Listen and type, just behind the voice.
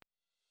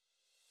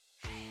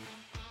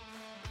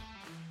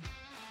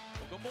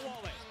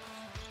Ogunbowale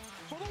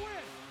for the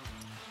win.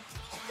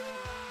 Good!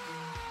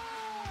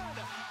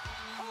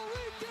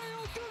 Enrique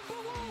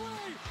Ogunbowale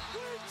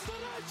wins the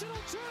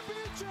national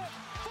championship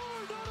for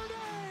Notre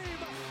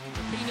Dame.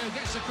 Pino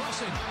gets the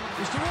crossing.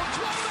 He's towards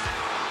Womack.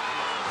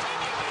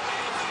 Can you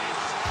believe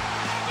this?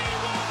 Abby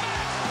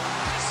Womack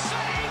has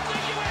saved the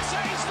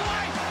USA's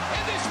life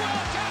in this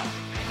World Cup.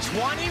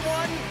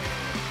 21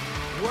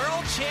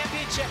 World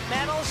Championship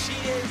medals. She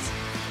is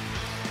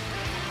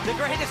the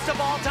greatest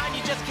of all time.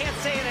 You just can't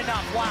say it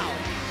enough. Wow.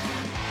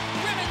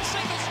 Women's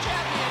singles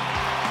champion,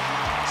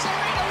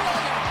 Serena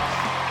Williams.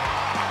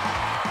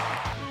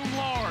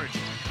 Large.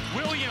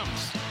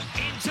 Williams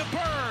into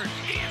Bird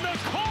in the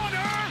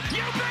corner.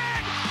 You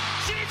bet!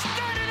 She's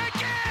done it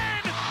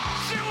again!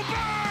 Sue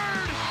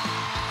Bird!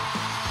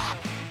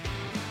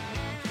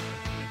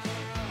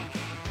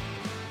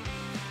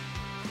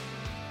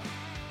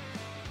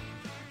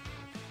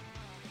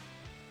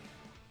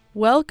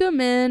 Welcome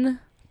in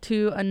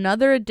to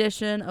another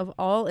edition of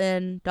All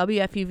In,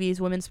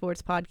 WFUV's Women's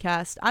Sports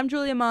Podcast. I'm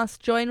Julia Moss,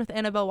 joined with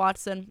Annabelle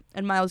Watson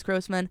and Miles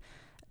Grossman.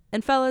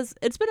 And fellas,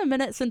 it's been a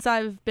minute since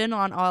I've been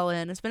on All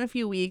In. It's been a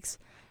few weeks,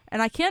 and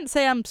I can't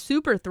say I'm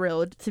super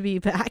thrilled to be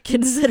back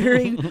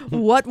considering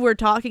what we're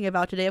talking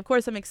about today. Of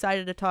course, I'm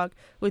excited to talk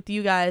with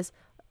you guys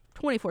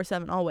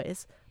 24/7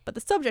 always, but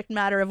the subject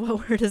matter of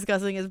what we're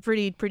discussing is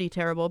pretty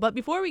terrible. But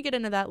before we get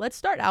into that, let's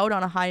start out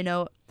on a high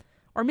note,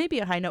 or maybe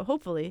a high note,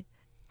 hopefully.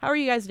 How are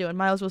you guys doing?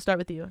 Miles, we'll start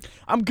with you.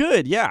 I'm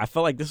good. Yeah, I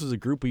felt like this was a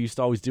group we used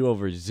to always do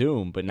over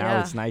Zoom, but now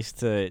it's nice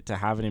to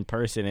have it in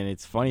person. And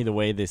it's funny the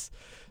way this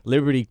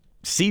Liberty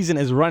season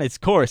has run its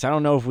course. I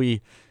don't know if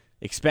we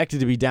expected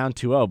to be down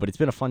 2-0, but it's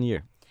been a fun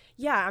year.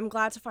 Yeah, I'm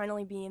glad to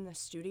finally be in the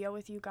studio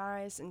with you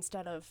guys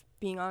instead of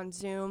being on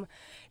Zoom.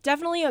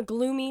 Definitely a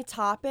gloomy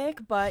topic,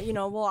 but,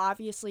 we'll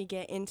obviously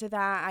get into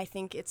that. I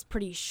think it's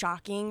pretty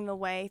shocking the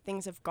way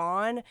things have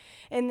gone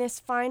in this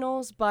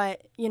finals,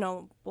 but,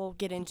 we'll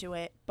get into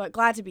it. But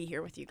glad to be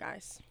here with you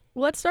guys.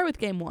 Well, let's start with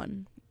game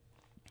one.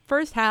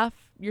 First half,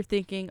 you're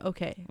thinking,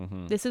 okay,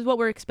 this is what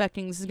we're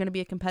expecting. This is going to be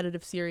a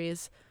competitive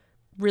series.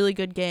 Really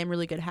good game,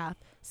 really good half.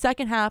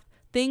 Second half,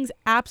 things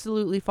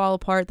absolutely fall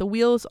apart. The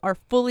wheels are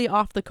fully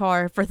off the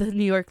car for the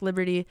New York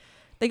Liberty.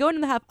 They go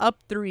into the half up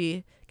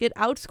 3, get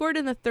outscored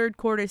in the third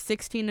quarter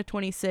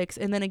 16-26,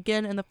 and then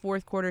again in the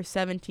fourth quarter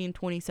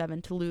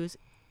 17-27 to lose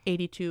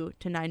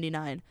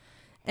 82-99.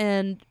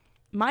 And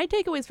my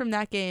takeaways from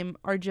that game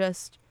are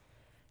just,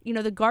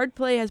 the guard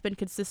play has been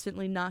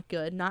consistently not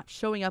good, not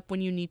showing up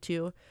when you need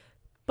to.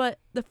 But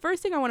the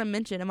first thing I want to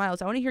mention, and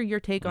Miles, I want to hear your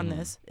take on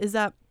this, is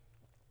that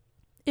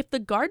if the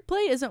guard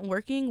play isn't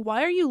working,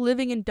 why are you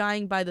living and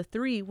dying by the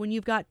 3 when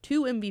you've got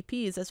 2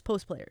 MVPs as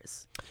post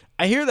players?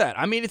 I hear that.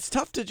 I mean, it's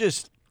tough to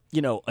just,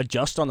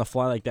 adjust on the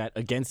fly like that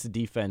against the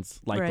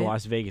defense like the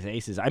Las Vegas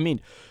Aces. I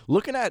mean,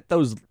 looking at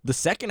the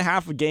second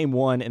half of game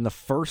 1 and the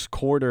first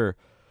quarter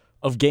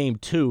of game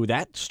 2,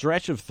 that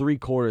stretch of 3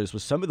 quarters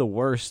was some of the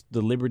worst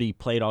the Liberty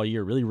played all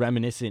year, really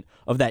reminiscent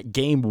of that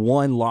game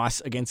 1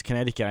 loss against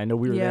Connecticut. I know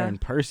we were there in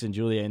person,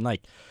 Julia, and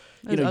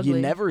you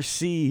never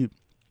see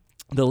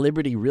the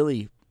Liberty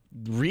really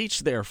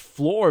reach their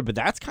floor, but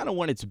that's kind of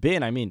when it's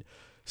been. I mean,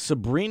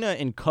 Sabrina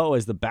and Co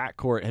as the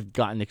backcourt have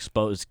gotten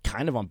exposed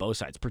kind of on both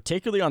sides,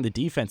 particularly on the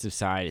defensive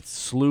side. It's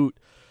Sloot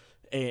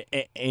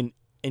and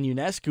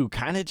Ionescu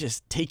kind of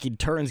just taking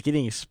turns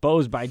getting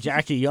exposed by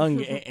Jackie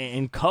Young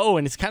and Co,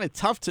 and it's kind of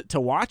tough to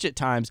watch at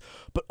times,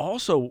 but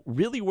also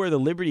really where the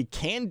Liberty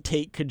can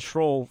take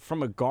control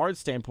from a guard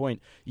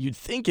standpoint, you'd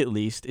think at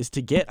least, is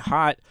to get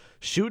hot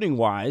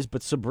shooting-wise,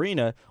 but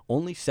Sabrina,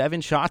 only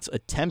 7 shots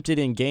attempted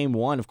in game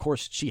 1. Of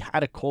course, she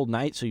had a cold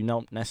night, so you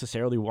don't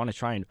necessarily want to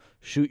try and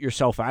shoot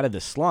yourself out of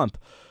the slump.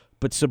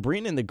 But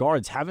Sabrina and the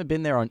guards haven't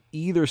been there on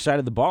either side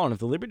of the ball. And if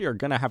the Liberty are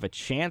going to have a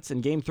chance in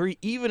Game 3,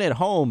 even at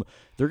home,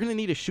 they're going to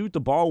need to shoot the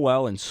ball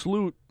well. And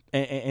Sloot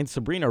and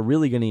Sabrina are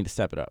really going to need to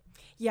step it up.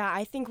 Yeah,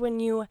 I think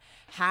when you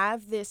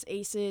have this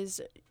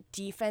Aces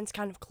defense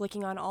kind of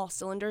clicking on all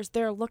cylinders,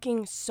 they're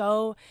looking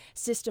so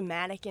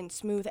systematic and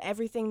smooth.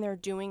 Everything they're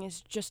doing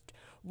is just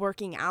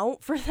working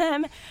out for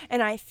them.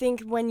 And I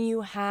think when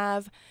you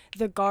have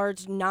the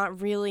guards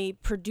not really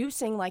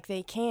producing like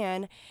they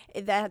can,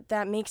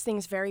 that makes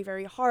things very,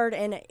 very hard.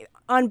 And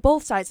on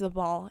both sides of the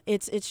ball,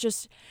 it's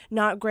just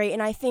not great.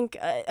 And I think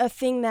a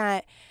thing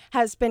that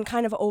has been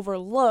kind of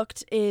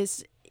overlooked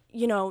is,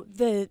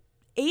 the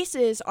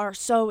Aces are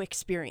so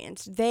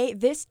experienced.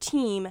 This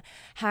team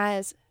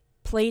has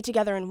played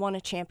together and won a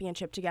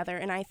championship together.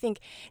 And I think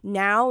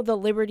now the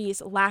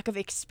Liberty's lack of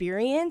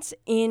experience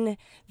in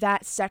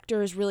that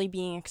sector is really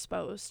being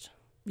exposed.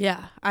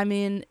 Yeah, I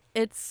mean,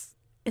 it's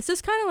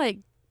just kind of like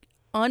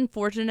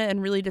unfortunate and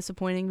really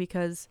disappointing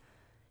because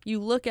you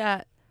look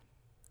at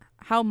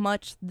how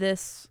much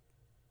this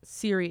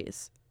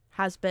series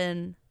has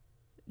been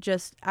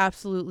just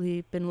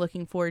absolutely been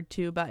looking forward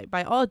to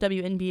by all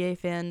WNBA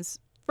fans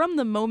from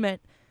the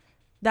moment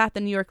that the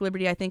New York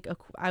Liberty,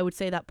 I would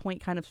say that point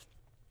kind of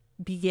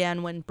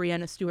began when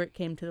Breanna Stewart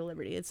came to the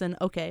Liberty. It's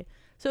okay,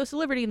 So it's the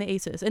Liberty and the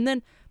Aces. And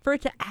then for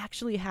it to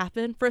actually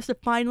happen, for us to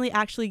finally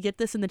actually get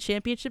this in the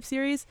championship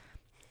series,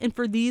 and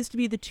for these to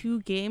be the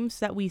 2 games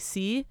that we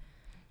see,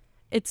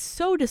 it's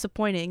so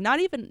disappointing. Not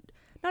even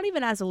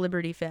as a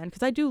Liberty fan,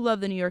 because I do love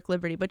the New York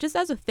Liberty, but just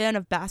as a fan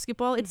of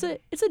basketball, it's a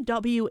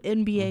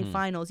WNBA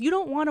Finals. You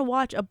don't want to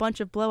watch a bunch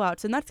of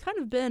blowouts, and that's kind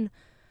of been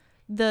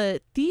the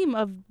theme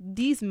of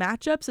these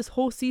matchups this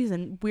whole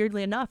season,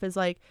 weirdly enough, is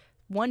like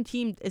one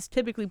team is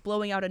typically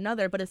blowing out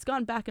another, but it's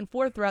gone back and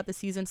forth throughout the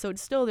season, so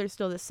there's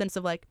still this sense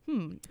of like,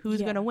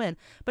 who's going to win?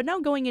 But now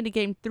going into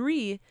game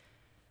 3,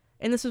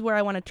 and this is where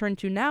I want to turn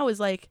to now, is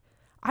like,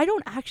 I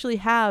don't actually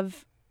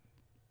have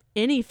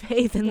any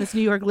faith in this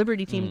New York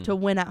Liberty team to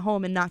win at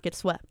home and not get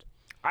swept.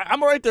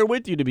 I'm right there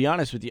with you, to be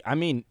honest with you. I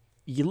mean,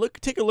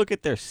 take a look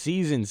at their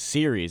season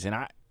series, and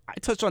I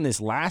touched on this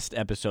last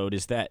episode,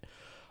 is that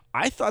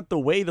I thought the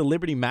way the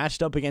Liberty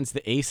matched up against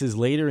the Aces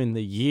later in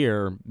the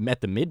year, at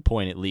the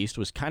midpoint at least,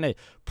 was kind of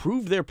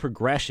prove their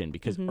progression,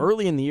 because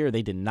early in the year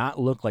they did not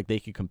look like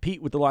they could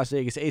compete with the Las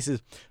Vegas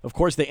Aces. Of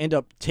course, they end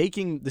up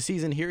taking the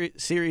season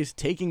series,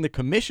 taking the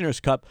Commissioner's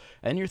Cup,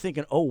 and you're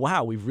thinking, oh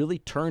wow, we've really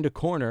turned a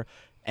corner,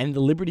 and the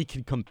Liberty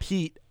can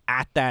compete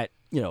at that,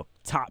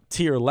 top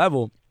tier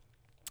level.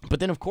 But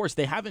then, of course,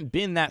 they haven't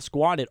been that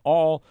squad at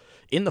all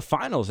in the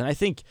finals. And I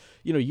think,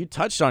 you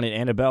touched on it,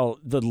 Annabelle,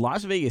 the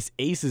Las Vegas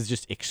Aces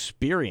just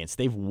experience.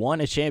 They've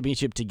won a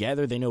championship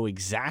together. They know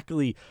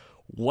exactly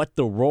what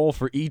the role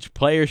for each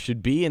player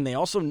should be. And they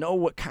also know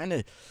what kind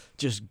of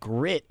just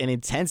grit and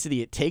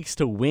intensity it takes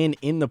to win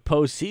in the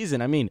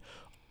postseason. I mean,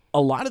 a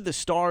lot of the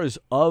stars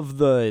of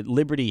the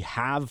Liberty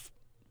have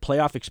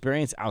playoff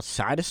experience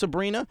outside of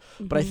Sabrina,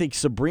 but I think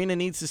Sabrina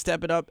needs to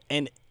step it up,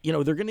 and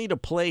they're going to need to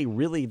play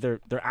really their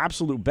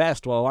absolute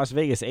best, while Las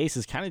Vegas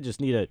Aces kind of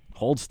just need to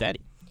hold steady.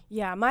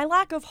 Yeah, my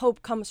lack of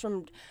hope comes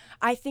from,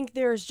 I think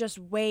there's just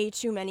way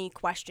too many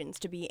questions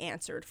to be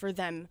answered for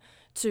them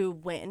to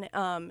win.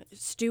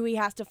 Stewie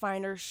has to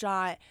find her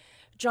shot.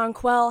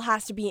 Jonquel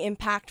has to be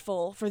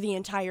impactful for the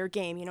entire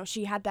game.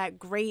 She had that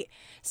great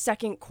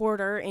second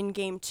quarter in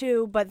game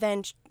 2, but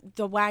then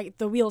the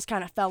wheels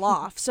kind of fell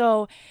off.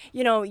 So,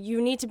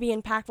 you need to be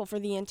impactful for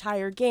the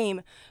entire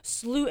game.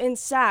 Sloot and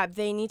Sab,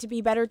 they need to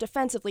be better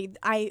defensively.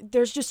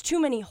 There's just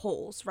too many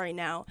holes right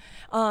now.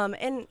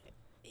 And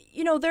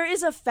there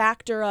is a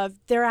factor of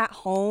they're at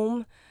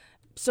home,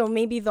 so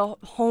maybe the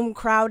home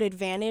crowd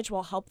advantage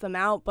will help them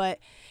out. But,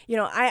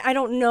 I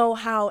don't know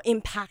how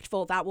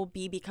impactful that will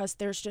be, because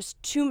there's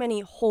just too many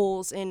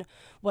holes in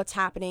what's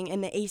happening,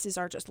 and the Aces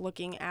are just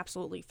looking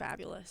absolutely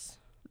fabulous.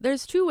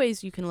 There's 2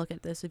 ways you can look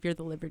at this if you're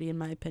the Liberty, in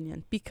my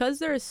opinion. Because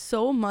there is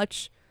so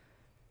much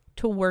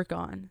to work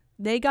on.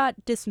 They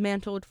got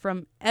dismantled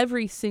from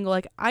every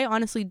single, I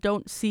honestly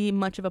don't see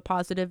much of a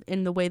positive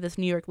in the way this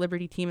New York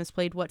Liberty team has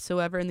played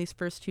whatsoever in these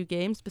first 2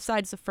 games,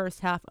 besides the first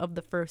half of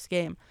the first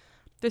game.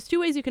 There's 2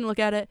 ways you can look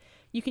at it.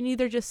 You can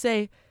either just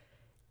say,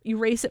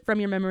 erase it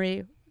from your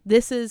memory.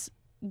 This is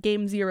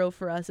game 0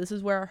 for us. This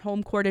is where our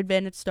home court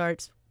advantage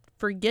starts.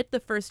 Forget the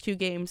first 2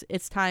 games.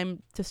 It's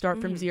time to start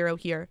from 0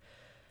 here.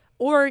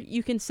 Or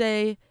you can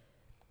say,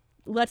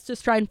 let's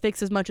just try and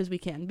fix as much as we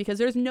can, because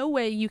there's no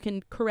way you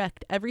can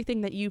correct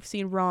everything that you've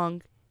seen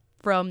wrong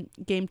from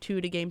game 2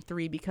 to game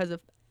 3 because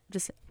of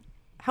just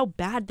how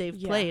bad they've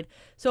played.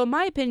 So in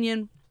my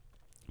opinion,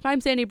 if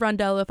I'm Sandy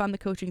Brondello, if I'm the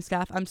coaching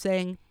staff, I'm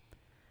saying,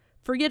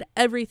 forget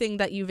everything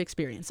that you've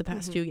experienced the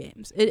past 2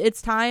 games.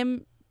 It's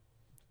time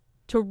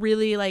to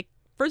really,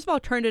 first of all,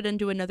 turn it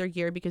into another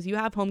gear, because you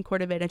have home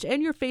court advantage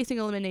and you're facing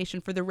elimination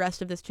for the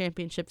rest of this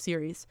championship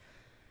series.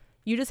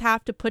 You just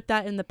have to put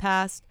that in the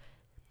past,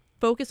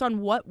 focus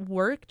on what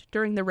worked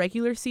during the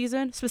regular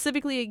season,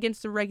 specifically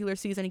against the regular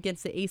season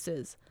against the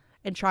Aces,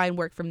 and try and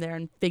work from there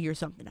and figure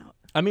something out.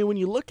 I mean, when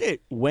you look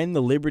at when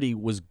the Liberty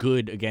was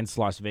good against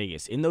Las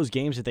Vegas, in those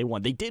games that they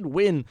won, they did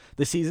win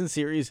the season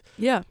series.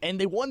 Yeah. And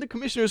they won the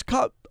Commissioner's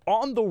Cup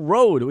on the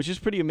road, which is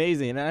pretty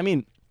amazing. And I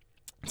mean,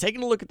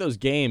 taking a look at those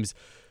games,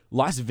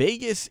 Las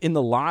Vegas in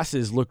the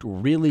losses looked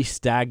really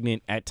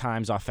stagnant at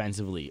times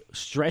offensively.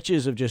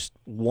 Stretches of just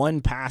one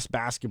pass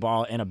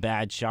basketball and a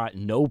bad shot,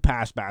 no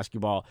pass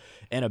basketball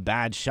and a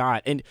bad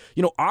shot. And,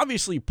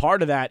 obviously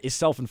part of that is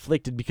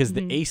self-inflicted, because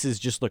the Aces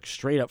just look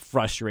straight up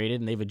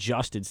frustrated, and they've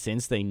adjusted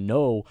since. They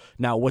know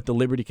now what the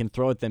Liberty can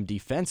throw at them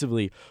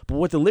defensively. But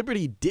what the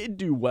Liberty did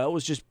do well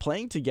was just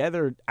playing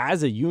together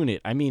as a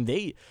unit. I mean,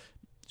 they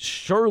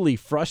surely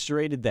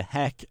frustrated the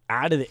heck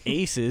out of the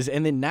Aces,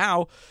 and then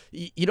now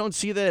you don't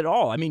see that at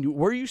all. I mean,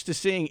 we're used to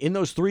seeing in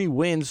those 3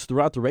 wins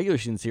throughout the regular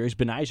season series,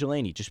 Benai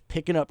Jelani just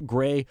picking up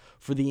Gray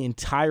for the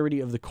entirety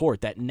of the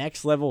court, that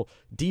next level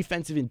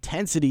defensive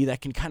intensity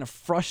that can kind of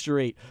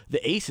frustrate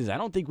the Aces. I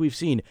don't think we've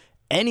seen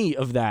any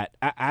of that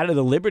out of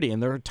the Liberty,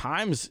 and there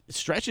are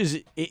stretches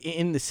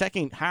in the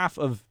second half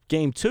of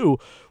game 2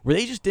 where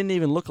they just didn't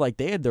even look like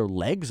they had their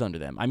legs under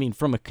them. I mean,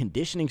 from a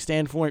conditioning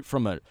standpoint,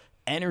 from a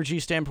energy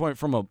standpoint,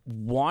 from a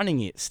wanting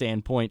it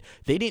standpoint,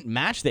 they didn't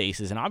match the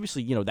Aces. And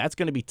obviously, that's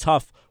going to be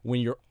tough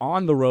when you're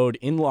on the road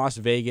in Las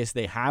Vegas.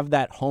 They have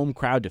that home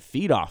crowd to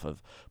feed off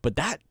of, but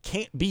that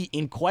can't be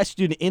in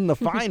question in the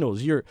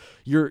finals. Your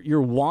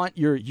want,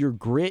 your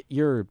grit,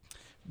 your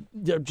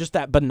just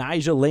that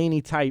Benijah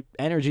Laney type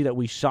energy that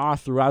we saw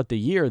throughout the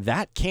year,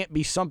 that can't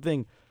be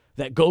something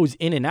that goes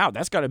in and out.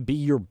 That's got to be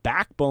your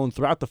backbone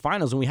throughout the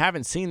finals, and we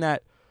haven't seen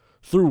that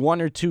through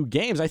 1 or 2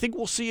 games. I think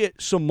we'll see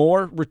it some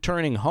more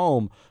returning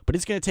home, but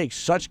it's going to take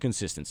such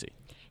consistency.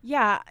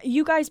 Yeah,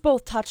 you guys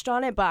both touched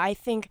on it, but I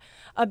think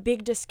a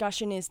big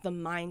discussion is the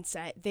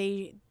mindset.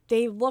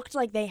 They looked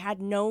like they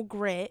had no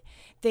grit.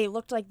 They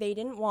looked like they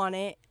didn't want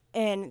it,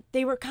 and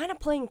they were kind of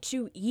playing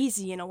too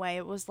easy in a way.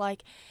 It was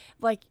like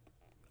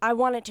I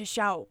wanted to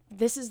shout,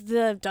 "This is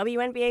the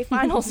WNBA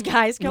Finals,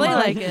 guys! Come Play on!"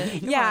 like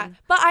it. Yeah,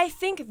 but I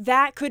think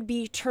that could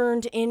be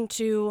turned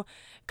into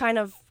kind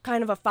of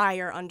a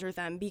fire under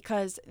them,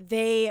 because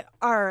they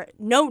are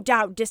no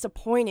doubt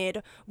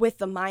disappointed with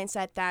the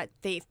mindset that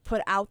they've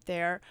put out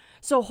there.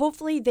 So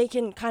hopefully they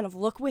can kind of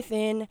look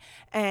within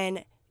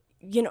and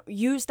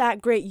use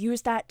that grit,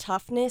 use that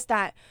toughness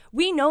that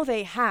we know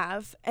they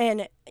have.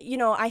 And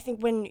I think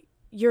when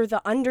you're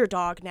the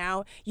underdog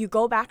now, you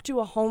go back to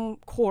a home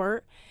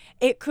court,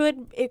 it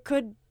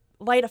could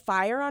light a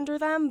fire under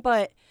them.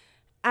 But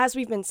as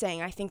we've been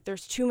saying, I think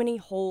there's too many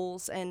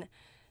holes, and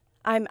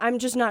I'm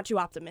just not too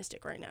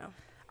optimistic right now.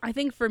 I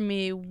think for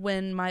me,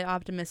 when my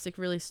optimistic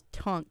really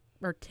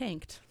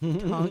tanked,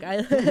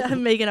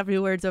 I'm making up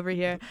new words over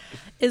here,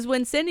 is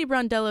when Sandy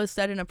Brondello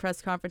said in a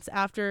press conference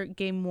after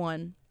Game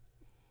 1,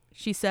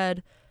 she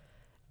said,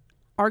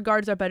 "Our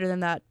guards are better than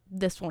that.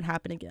 This won't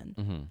happen again."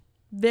 Mm-hmm.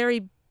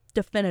 Very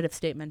definitive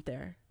statement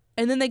there.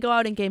 And then they go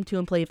out in Game 2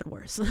 and play even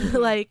worse.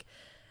 Like,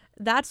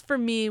 that's for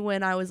me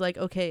when I was like,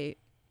 okay,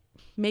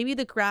 maybe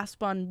the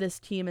grasp on this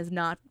team is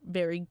not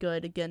very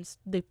good against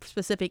the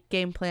specific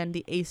game plan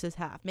the Aces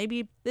have.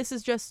 Maybe this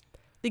is just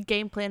the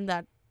game plan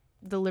that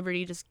the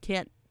Liberty just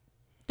can't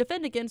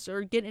defend against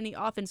or get any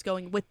offense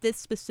going with this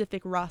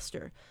specific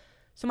roster.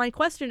 So my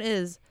question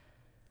is,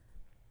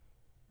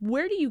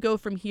 where do you go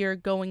from here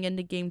going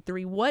into Game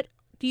 3? What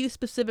do you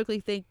specifically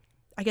think,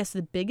 I guess,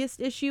 the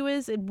biggest issue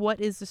is, and what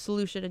is the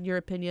solution, in your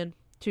opinion,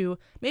 to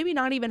maybe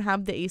not even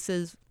have the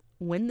Aces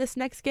win this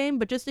next game,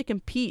 but just to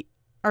compete,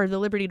 or the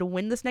Liberty to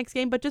win this next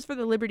game, but just for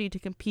the Liberty to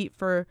compete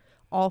for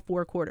all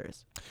 4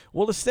 quarters?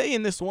 Well, to stay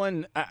in this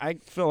one, I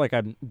feel like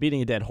I'm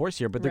beating a dead horse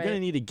here, but they're going to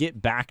need to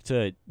get back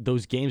to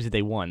those games that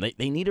they won.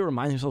 They need to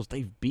remind themselves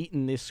they've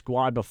beaten this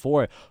squad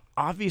before.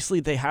 Obviously,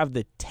 they have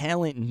the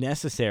talent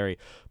necessary,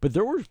 but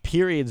there were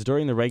periods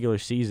during the regular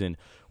season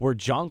where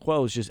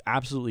Jonquel was just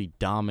absolutely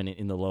dominant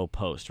in the low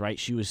post, right?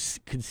 She was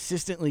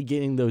consistently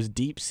getting those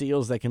deep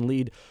seals that can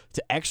lead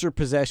to extra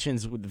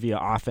possessions via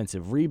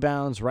offensive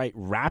rebounds, right?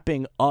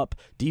 Wrapping up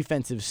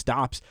defensive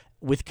stops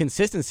with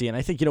consistency. And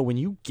I think, when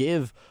you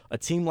give a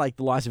team like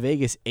the Las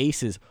Vegas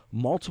Aces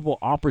multiple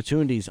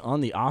opportunities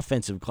on the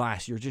offensive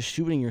glass, you're just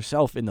shooting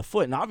yourself in the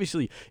foot. And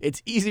obviously,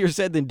 it's easier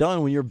said than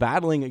done when you're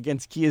battling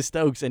against Kia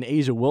Stokes and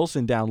Asia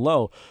Wilson down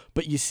low.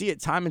 But you see it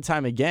time and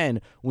time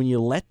again when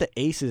you let the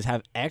Aces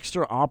have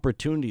extra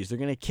opportunities. They're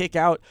going to kick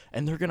out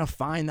and they're going to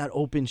find that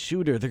open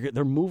shooter.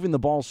 They're moving the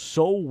ball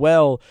so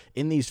well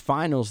in these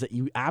finals that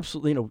you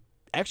absolutely,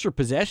 extra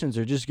possessions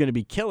are just going to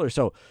be killer.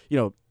 So,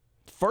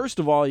 first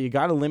of all, you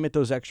got to limit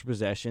those extra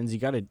possessions. You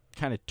got to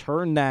kind of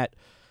turn that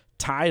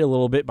tide a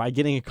little bit by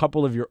getting a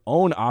couple of your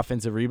own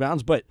offensive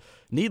rebounds. But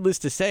needless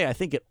to say, I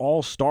think it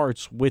all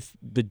starts with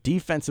the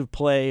defensive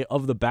play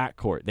of the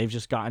backcourt. They've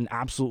just gotten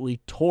absolutely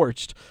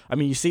torched. I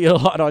mean, you see a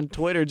lot on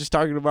Twitter just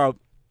talking about,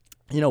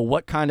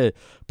 what kind of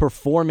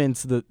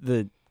performance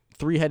the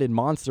three-headed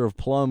monster of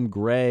Plum,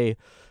 Gray,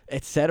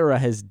 etc.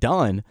 has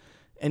done.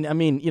 And, I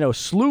mean,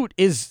 Sloot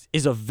is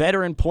a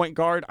veteran point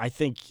guard. I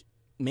think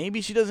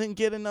maybe she doesn't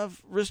get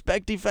enough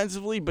respect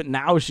defensively, but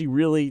now she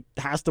really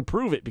has to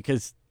prove it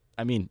because,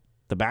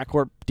 the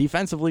backcourt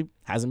defensively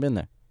hasn't been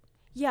there.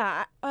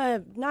 Yeah,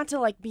 not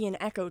to be an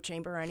echo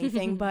chamber or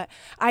anything, but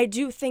I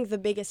do think the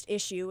biggest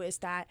issue is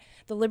that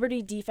the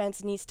Liberty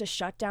defense needs to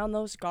shut down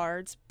those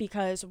guards,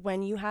 because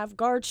when you have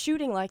guards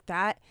shooting like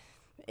that,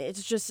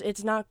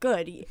 it's not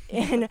good.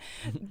 And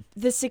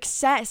the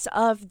success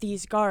of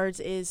these guards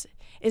is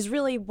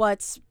really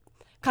what's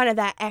kind of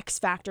that X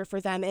factor for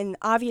them. And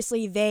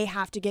obviously they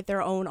have to get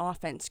their own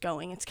offense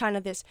going. It's kind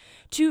of this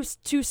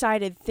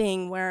two-sided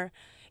thing where,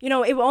 it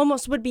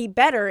almost would be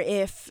better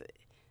if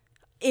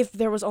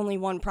there was only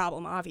one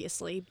problem,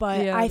 obviously.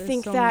 But yeah, I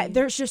think that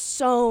there's just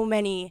so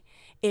many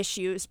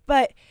issues.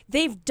 But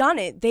they've done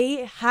it.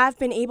 They have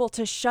been able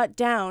to shut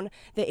down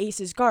the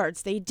Aces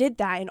guards. They did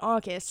that in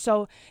August.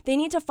 So they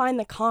need to find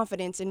the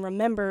confidence and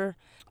remember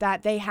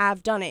that they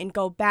have done it and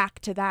go back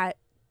to that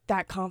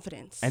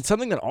confidence. And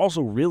something that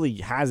also really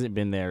hasn't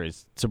been there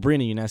is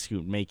Sabrina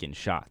Ionescu making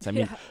shots. I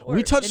mean,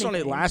 we touched on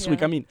it last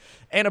week. I mean,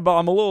 Annabelle,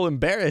 I'm a little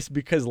embarrassed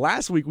because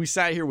last week we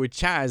sat here with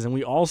Chaz and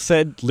we all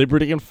said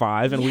Liberty in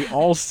 5 and we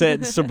all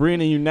said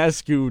Sabrina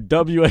Ionescu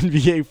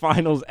WNBA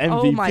Finals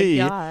MVP. Oh my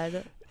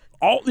God.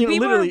 We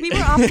were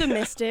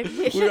optimistic.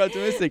 We were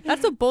optimistic.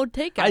 That's a bold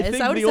take, guys.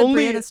 I would have said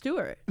Brianna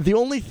Stewart. The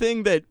only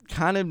thing that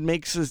kind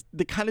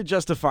of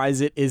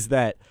justifies it is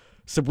that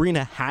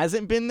Sabrina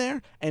hasn't been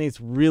there, and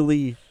it's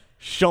really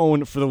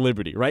shown for the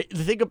Liberty, right?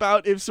 Think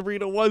about if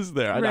Sabrina was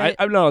there. Right.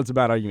 I know it's a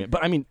bad argument,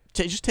 but I mean,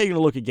 just taking a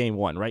look at game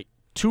 1, right?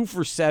 2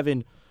 for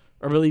 7.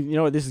 Or really, you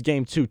know what? This is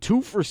game 2.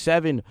 2 for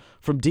 7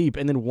 from deep,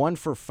 and then 1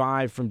 for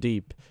 5 from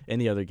deep in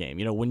the other game.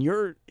 You know, when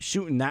you're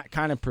shooting that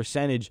kind of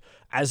percentage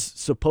as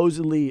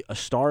supposedly a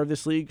star of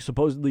this league,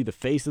 supposedly the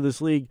face of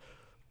this league,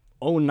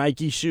 own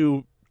Nike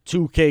shoe,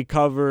 2K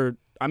cover.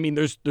 I mean,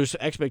 there's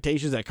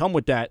expectations that come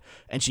with that,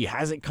 and she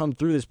hasn't come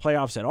through this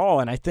playoffs at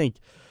all. And I think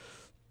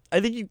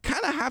you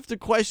kind of have to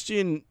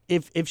question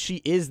if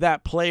she is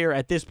that player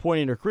at this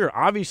point in her career.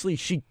 Obviously,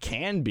 she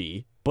can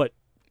be, but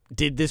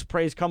did this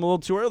praise come a little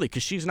too early?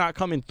 Because she's not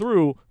coming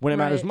through when it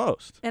matters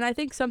most. And I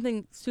think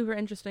something super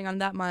interesting on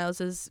that, Miles,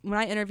 is when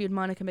I interviewed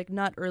Monica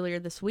McNutt earlier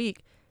this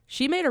week,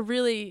 she made a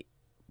really,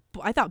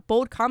 I thought,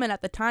 bold comment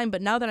at the time.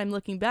 But now that I'm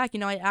looking back,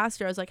 I asked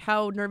her, I was like,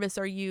 how nervous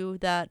are you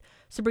that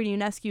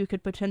Sabrina Ionescu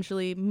could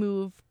potentially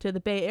move to the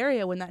Bay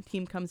Area when that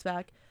team comes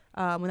back,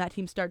 when that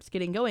team starts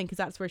getting going, because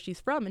that's where she's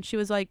from? And she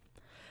was like,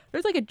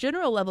 there's like a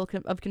general level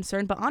of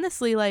concern. But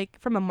honestly, like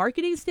from a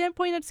marketing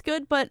standpoint, it's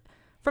good. But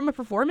from a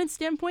performance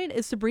standpoint,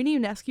 is Sabrina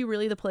Ionescu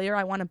really the player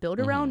I want to build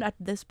around at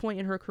this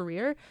point in her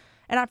career?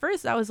 And at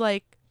first I was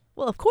like,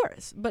 well, of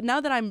course. But now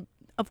that I'm,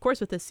 of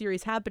course, with this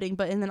series happening,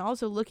 and then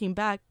also looking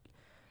back,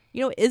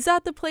 is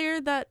that the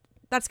player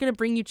that's going to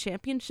bring you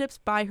championships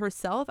by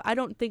herself? I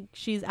don't think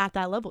she's at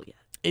that level yet.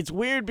 It's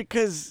weird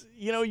because,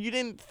 you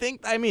didn't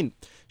think,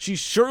 she's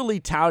surely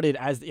touted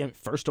as the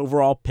first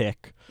overall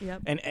pick.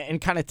 Yep.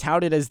 And kind of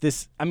touted as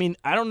this. I mean,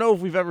 I don't know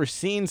if we've ever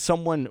seen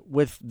someone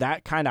with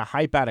that kind of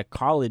hype out of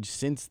college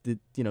since the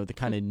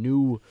kind of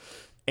new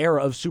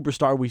era of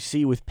superstar we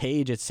see with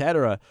Paige,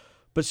 etc.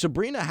 But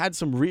Sabrina had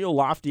some real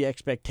lofty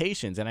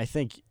expectations, and I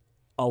think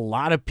a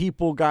lot of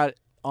people got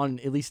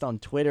at least on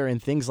Twitter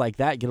and things like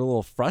that, get a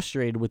little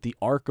frustrated with the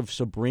arc of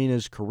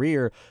Sabrina's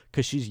career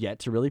because she's yet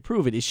to really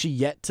prove it. She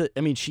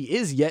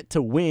is yet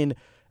to win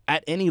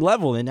at any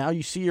level, and now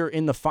you see her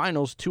in the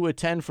finals, 2 of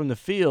 10 from the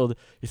field.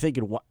 You're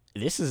thinking, what?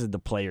 This isn't the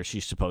player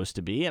she's supposed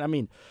to be.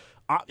 And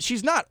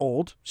she's not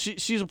old.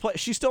 She's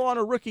still on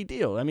a rookie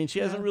deal. She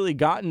hasn't really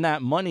gotten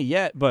that money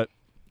yet, but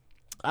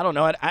I don't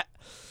know.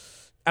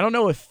 I don't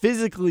know if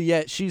physically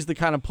yet she's the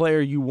kind of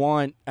player you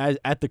want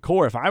at the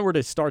core. If I were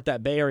to start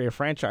that Bay Area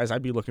franchise,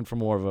 I'd be looking for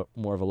more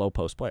of a low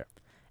post player.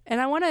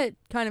 And I want to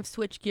kind of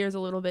switch gears a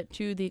little bit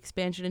to the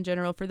expansion in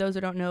general. For those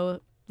who don't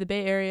know, the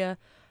Bay Area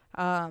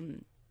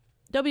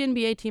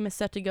WNBA team is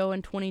set to go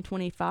in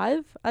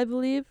 2025, I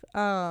believe.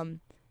 And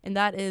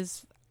that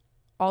is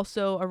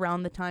also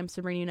around the time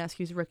Sabrina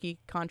Ionescu's rookie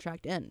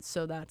contract ends.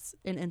 So that's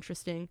an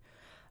interesting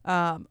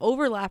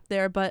overlap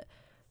there. But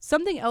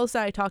something else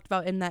that I talked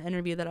about in that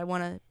interview that I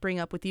want to bring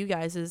up with you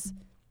guys is,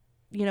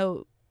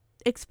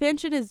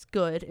 expansion is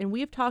good. And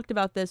we've talked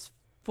about this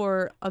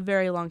for a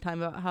very long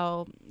time about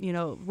how,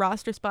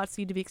 roster spots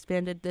need to be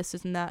expanded, this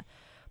and that.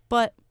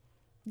 But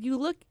you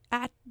look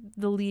at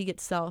the league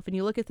itself and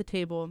you look at the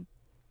table.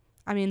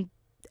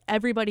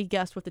 Everybody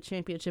guessed what the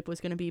championship was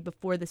going to be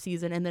before the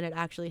season, and then it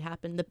actually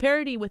happened. The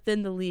parity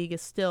within the league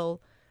is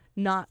still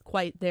not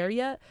quite there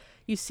yet.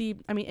 You see,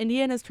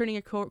 Indiana's turning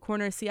a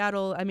corner.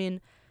 Seattle,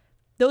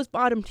 those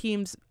bottom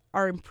teams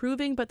are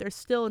improving, but they're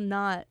still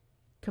not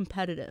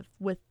competitive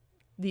with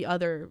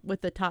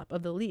the top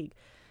of the league,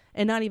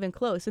 and not even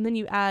close. And then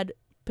you add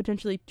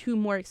potentially 2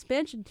 more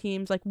expansion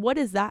teams. Like, what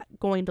is that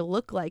going to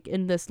look like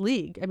in this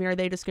league? Are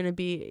they just going to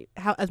be,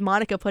 how, as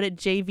Monica put it,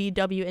 JV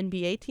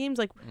WNBA teams?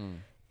 Like,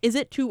 is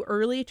it too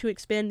early to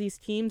expand these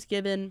teams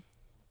given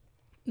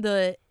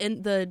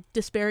the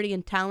disparity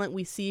in talent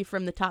we see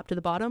from the top to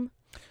the bottom?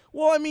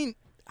 Well, the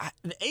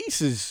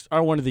Aces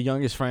are one of the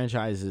youngest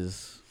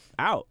franchises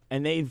out,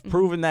 and they've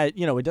proven that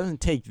it doesn't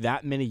take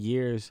that many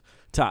years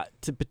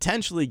to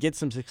potentially get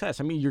some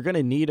success. You're going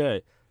to need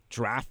a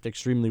draft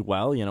extremely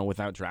well.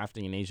 Without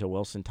drafting an Asia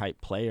Wilson type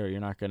player, you're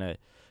not going to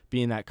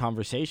be in that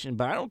conversation.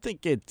 But I don't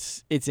think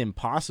it's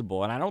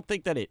impossible, and I don't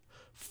think that it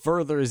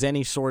furthers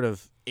any sort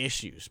of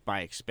issues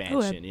by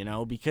expansion.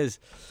 Because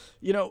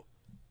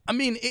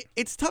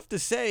it's tough to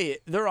say.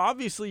 They're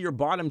obviously your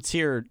bottom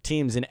tier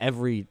teams in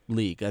every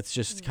league. That's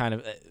just kind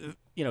of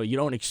you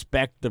don't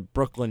expect the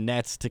Brooklyn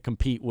Nets to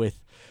compete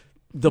with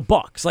the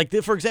Bucks. Like,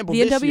 for example,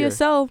 the this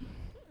NWSL. Year,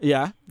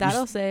 yeah,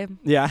 that'll say.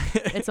 Yeah,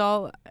 it's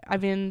all.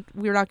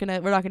 We're not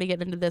gonna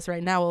get into this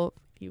right now.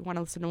 If you want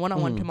to listen to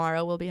one-on-one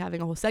tomorrow, we'll be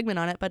having a whole segment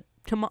on it. But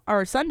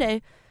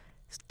Sunday,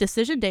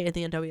 decision day at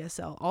the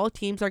NWSL. All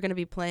teams are going to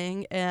be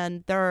playing,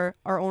 and there's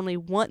only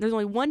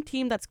one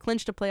team that's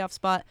clinched a playoff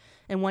spot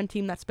and one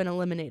team that's been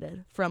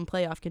eliminated from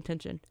playoff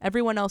contention.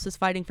 Everyone else is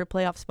fighting for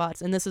playoff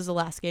spots, and this is the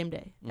last game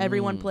day.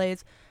 Everyone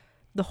plays.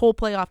 The whole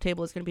playoff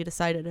table is going to be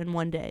decided in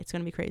one day. It's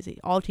going to be crazy.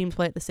 All teams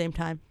play at the same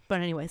time.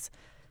 But anyways,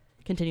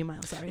 continue,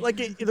 Miles. Sorry.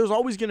 There's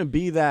always going to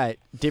be that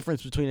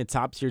difference between a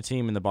top tier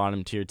team and the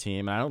bottom tier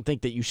team, and I don't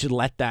think that you should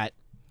let that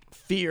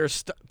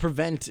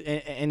prevent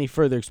any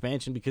further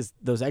expansion because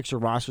those extra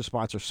roster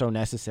spots are so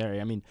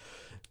necessary. I mean,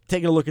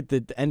 taking a look at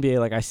the NBA,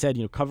 like I said,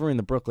 covering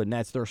the Brooklyn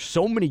Nets, there are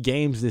so many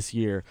games this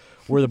year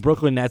where the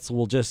Brooklyn Nets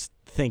will just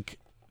think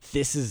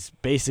this is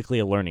basically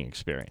a learning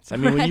experience. I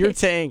mean, when you're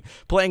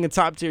playing a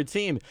top-tier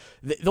team,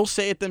 they'll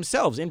say it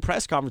themselves. In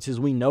press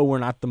conferences, we know we're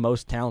not the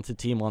most talented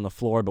team on the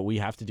floor, but we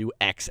have to do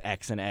X,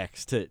 X, and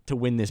X to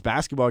win this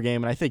basketball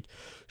game. And I think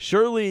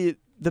surely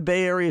the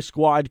Bay Area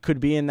squad could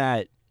be in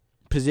that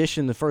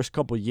position the first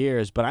couple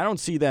years, but I don't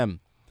see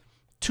them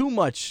too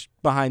much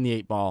behind the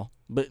 8 ball.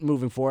 But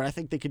moving forward, I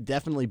think they could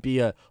definitely be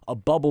a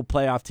bubble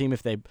playoff team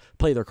if they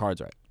play their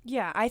cards right.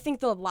 Yeah, I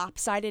think the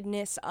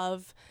lopsidedness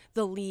of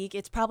the league,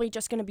 it's probably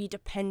just going to be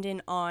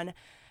dependent on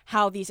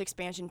how these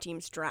expansion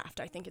teams draft.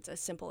 I think it's as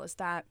simple as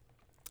that.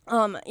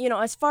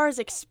 As far as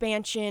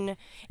expansion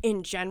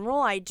in general,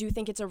 I do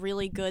think it's a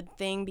really good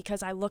thing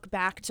because I look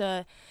back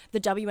to the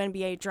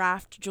WNBA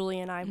draft, Julie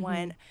and I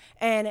went,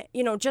 and,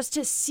 just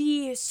to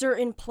see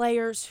certain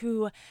players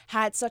who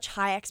had such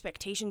high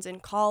expectations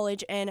in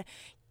college and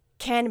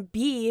can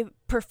be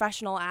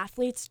professional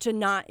athletes to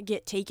not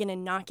get taken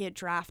and not get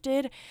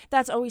drafted,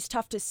 that's always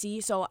tough to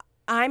see. So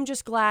I'm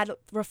just glad,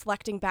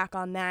 reflecting back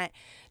on that,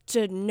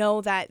 to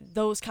know that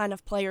those kind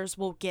of players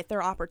will get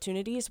their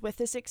opportunities with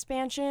this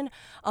expansion.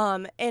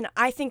 And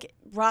I think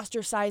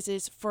roster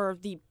sizes for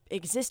the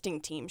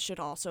existing teams should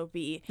also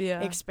be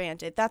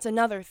expanded. That's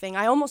another thing.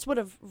 I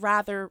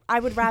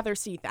would rather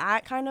see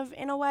that kind of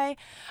in a way.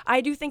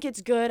 I do think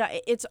it's good.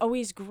 It's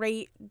always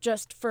great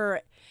just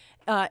for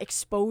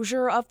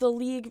exposure of the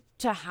league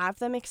to have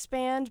them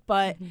expand.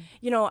 But,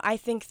 I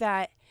think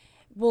that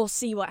we'll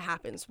see what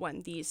happens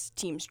when these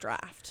teams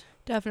draft.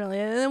 Definitely.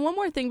 And then one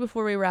more thing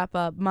before we wrap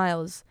up,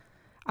 Miles.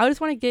 I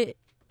just want to get,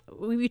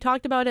 we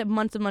talked about it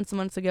months and months and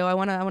months ago. I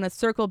want to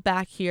circle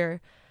back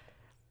here.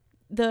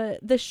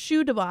 The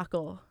shoe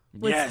debacle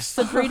with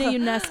Sabrina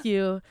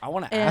Ionescu. I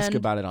want to ask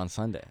about it on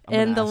Sunday.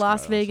 And the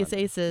Las Vegas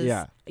Aces.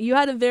 Yeah. You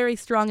had a very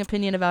strong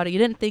opinion about it. You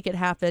didn't think it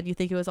happened. You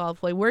think it was all a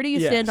play. Where do you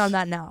stand on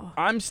that now?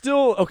 I'm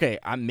still, okay,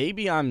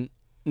 maybe I'm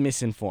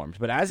misinformed,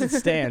 but as it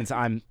stands,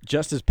 I'm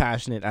just as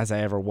passionate as I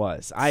ever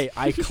was.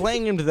 I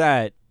claimed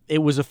that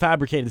it was a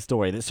fabricated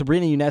story, that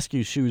Sabrina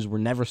Ionescu's shoes were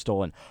never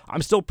stolen.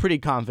 I'm still pretty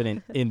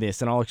confident in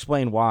this, and I'll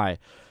explain why.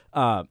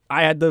 I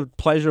had the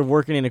pleasure of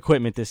working in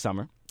equipment this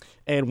summer,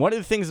 and one of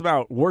the things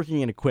about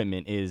working in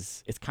equipment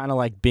is it's kind of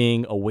like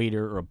being a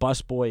waiter or a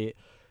busboy.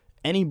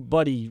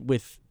 Anybody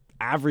with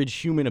average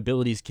human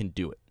abilities can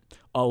do it.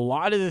 A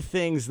lot of the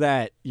things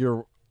that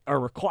are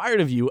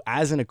required of you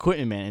as an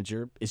equipment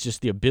manager is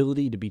just the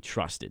ability to be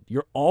trusted.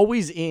 You're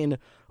always in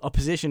a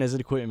position as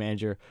an equipment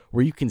manager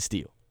where you can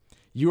steal.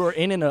 You are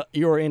in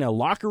a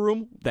locker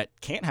room that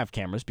can't have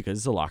cameras because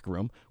it's a locker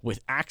room, with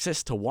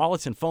access to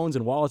wallets and phones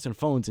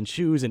and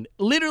shoes and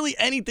literally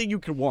anything you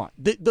could want.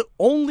 The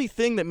only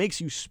thing that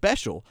makes you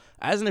special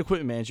as an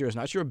equipment manager is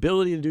not your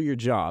ability to do your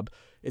job,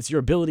 it's your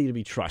ability to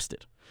be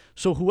trusted.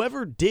 So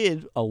whoever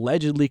did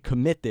allegedly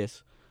commit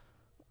this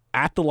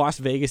at the Las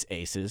Vegas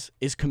Aces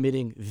is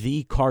committing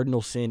the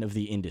cardinal sin of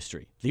the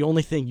industry, the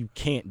only thing you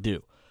can't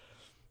do.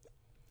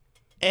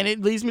 And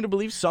it leads me to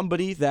believe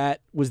somebody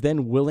that was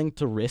then willing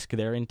to risk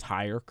their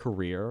entire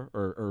career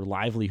or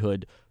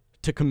livelihood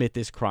to commit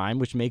this crime,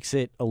 which makes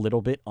it a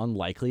little bit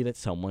unlikely that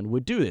someone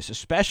would do this,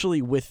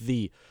 especially with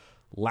the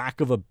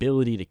lack of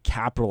ability to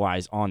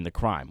capitalize on the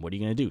crime. What are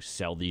you going to do?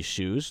 Sell these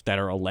shoes that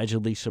are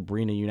allegedly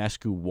Sabrina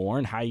Ionescu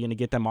worn? How are you going to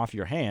get them off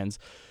your hands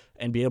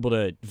and be able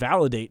to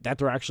validate that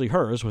they're actually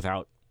hers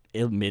without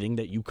admitting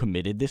that you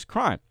committed this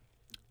crime?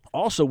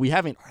 Also, we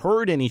haven't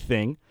heard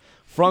anything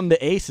from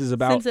the Aces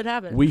about since it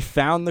happened. We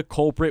found the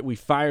culprit, we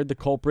fired the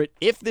culprit.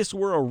 If this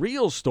were a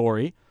real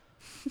story,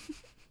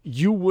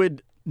 you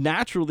would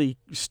naturally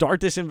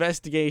start this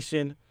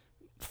investigation,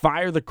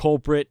 fire the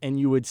culprit, and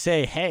you would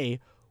say, hey,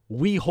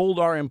 we hold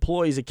our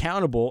employees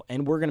accountable,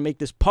 and we're going to make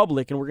this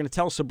public, and we're going to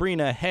tell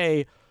Sabrina,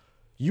 hey,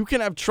 you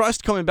can have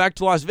trust coming back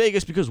to Las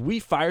Vegas because we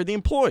fired the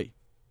employee.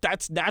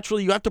 That's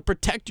naturally, you have to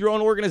protect your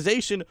own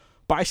organization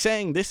by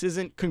saying this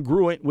isn't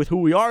congruent with who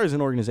we are as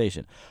an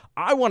organization.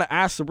 I want to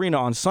ask Sabrina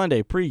on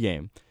Sunday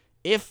pregame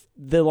if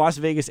the Las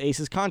Vegas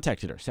Aces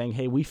contacted her saying,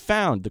 hey, we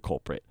found the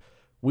culprit.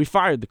 We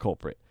fired the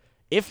culprit.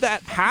 If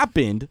that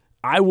happened,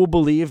 I will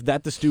believe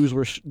that the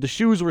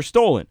shoes were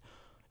stolen.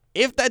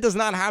 If that does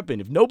not happen,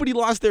 if nobody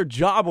lost their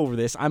job over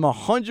this, I'm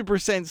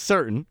 100%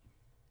 certain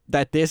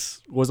that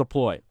this was a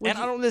ploy. I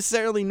don't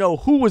necessarily know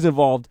who was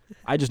involved.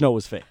 I just know it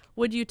was fake.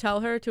 Would you tell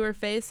her to her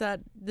face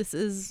that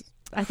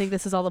I think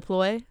this is all a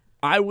ploy?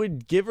 I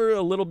would give her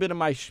a little bit of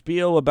my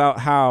spiel about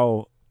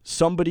how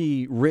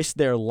somebody risked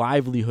their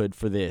livelihood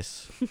for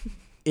this.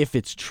 If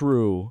it's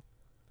true,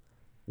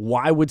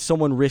 why would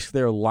someone risk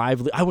their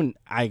livelihood?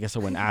 I guess I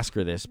wouldn't ask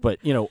her this, but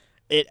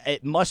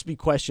it must be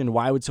questioned.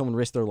 Why would someone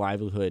risk their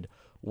livelihood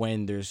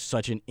when there's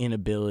such an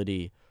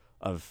inability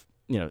of,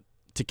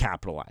 to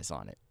capitalize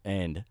on it?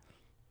 And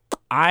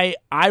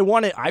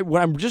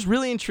what I'm just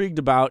really intrigued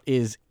about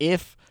is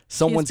if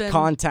someone's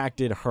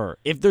contacted her.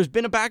 If there's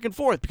been a back and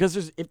forth,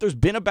 because if there's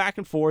been a back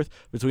and forth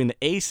between the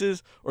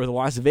Aces or the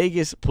Las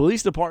Vegas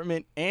Police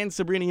Department and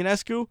Sabrina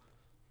Ionescu,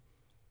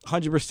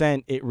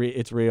 100%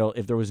 it's real.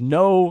 If there was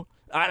no,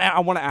 I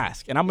want to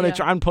ask, and I'm going to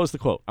try and post the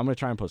quote.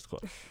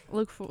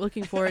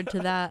 Looking forward to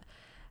that.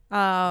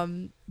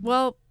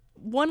 Well,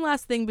 one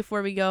last thing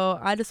before we go.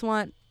 I just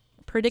want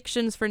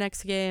predictions for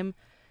next game.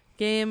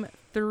 Game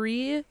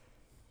 3,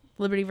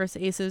 Liberty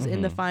versus Aces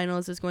in the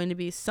finals, is going to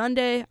be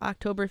Sunday,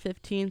 October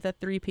 15th at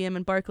 3 p.m.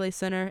 in Barclays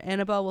Center.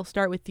 Annabelle, we'll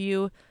start with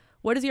you.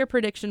 What is your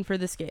prediction for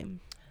this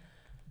game?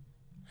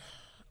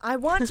 I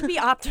want to be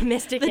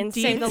optimistic and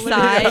say the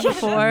side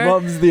before.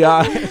 Loves the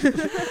eye.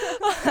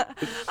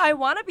 I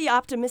want to be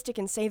optimistic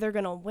and say they're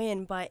going to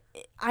win, but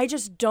I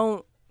just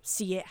don't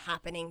see it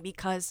happening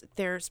because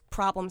there's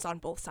problems on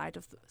both sides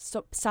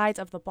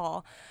of the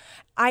ball.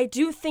 I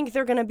do think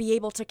they're going to be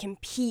able to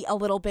compete a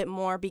little bit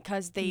more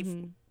because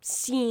they've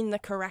seen the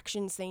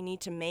corrections they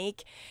need to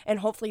make, and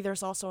hopefully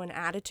there's also an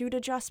attitude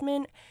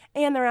adjustment,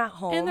 and they're at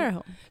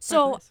home.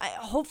 So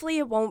hopefully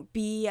it won't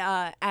be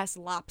as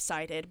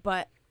lopsided,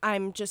 but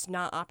I'm just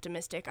not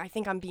optimistic. I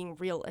think I'm being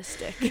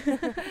realistic.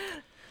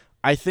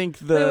 I think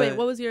Wait,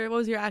 what was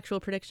your actual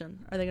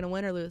prediction? Are they going to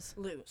win or lose?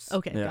 Lose.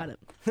 Okay, got it.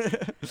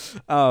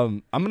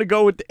 I'm going to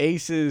go with the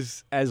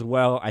Aces as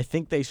well. I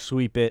think they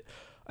sweep it,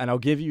 and I'll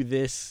give you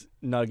this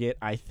nugget.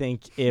 I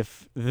think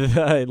if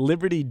the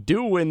Liberty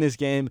do win this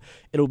game,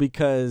 it'll be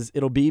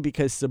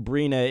because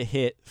Sabrina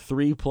hit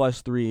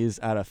 3+ threes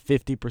at a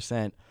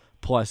 50%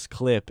 plus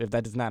clip. If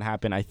that does not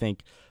happen, I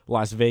think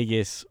Las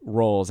Vegas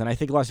rolls, and I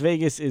think Las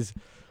Vegas is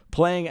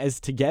playing as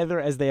together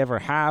as they ever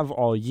have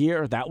all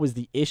year. That was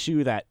the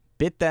issue that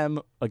bit them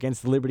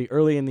against the Liberty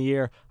early in the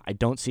year. I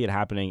don't see it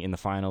happening in the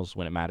finals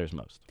when it matters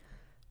most.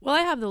 Well,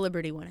 I have the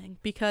Liberty winning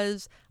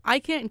because I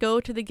can't go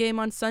to the game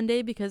on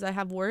Sunday because I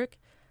have work.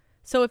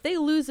 So if they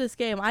lose this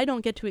game, I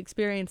don't get to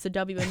experience the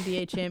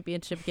WNBA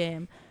championship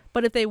game.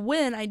 But if they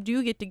win, I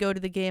do get to go to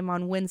the game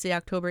on Wednesday,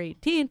 October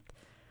 18th.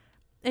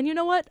 And you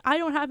know what? I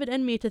don't have it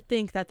in me to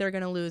think that they're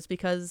going to lose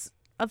because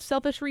of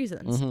selfish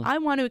reasons. I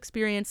want to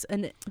experience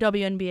a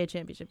WNBA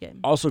championship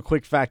game. Also,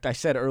 quick fact, I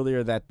said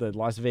earlier that the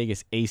Las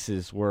Vegas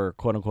Aces were,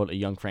 quote-unquote, a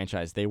young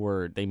franchise. They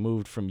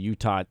moved from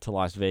Utah to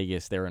Las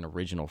Vegas. They're an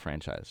original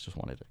franchise. Just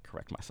wanted to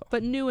correct myself.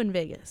 But new in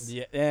Vegas.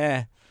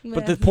 Yeah.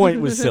 But the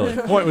point was silly.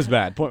 Point was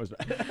bad.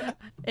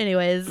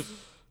 Anyways,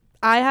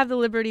 I have the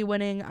Liberty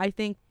winning. I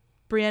think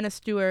Breanna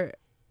Stewart,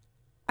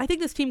 I think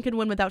this team can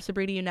win without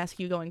Sabrina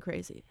Ionescu going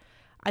crazy.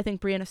 I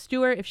think Breanna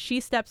Stewart, if she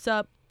steps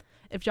up,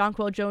 if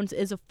Jonquel Jones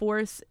is a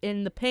force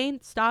in the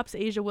paint, stops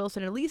Asia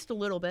Wilson at least a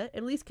little bit,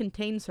 at least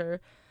contains her,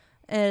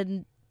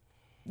 and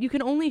you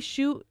can only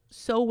shoot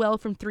so well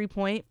from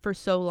 3-point for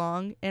so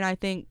long, and I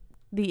think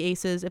the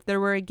Aces, if there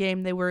were a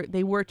game they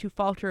were to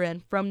falter in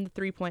from the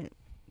 3-point,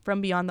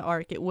 from beyond the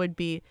arc, it would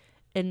be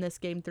in this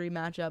Game 3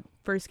 matchup,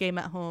 first game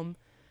at home.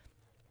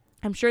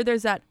 I'm sure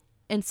there's that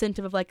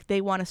incentive of like they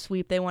want to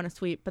sweep,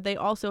 but they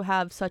also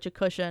have such a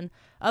cushion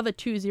of a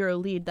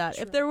 2-0 lead that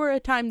if there were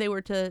a time they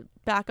were to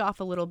back off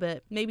a little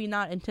bit, maybe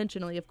not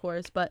intentionally, of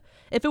course, but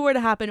if it were to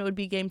happen, it would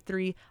be Game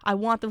 3. I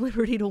want the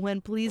Liberty to win.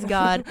 Please,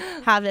 God,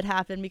 have it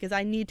happen because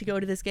I need to go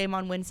to this game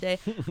on Wednesday.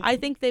 I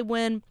think they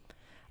win.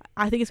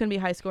 I think it's going to be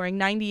high scoring,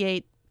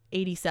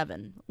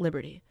 98-87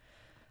 Liberty.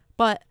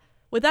 But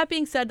with that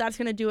being said, that's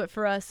going to do it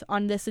for us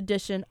on this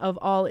edition of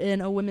All In,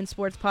 a women's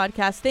sports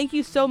podcast. Thank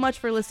you so much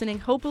for listening.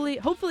 Hopefully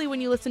when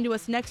you listen to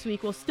us next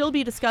week, we'll still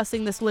be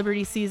discussing this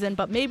Liberty season,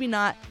 but maybe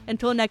not.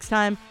 Until next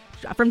time,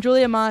 from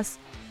Julia Moss,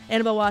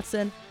 Annabelle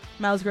Watson,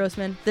 Miles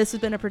Grossman, this has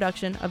been a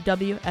production of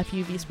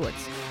WFUV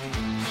Sports.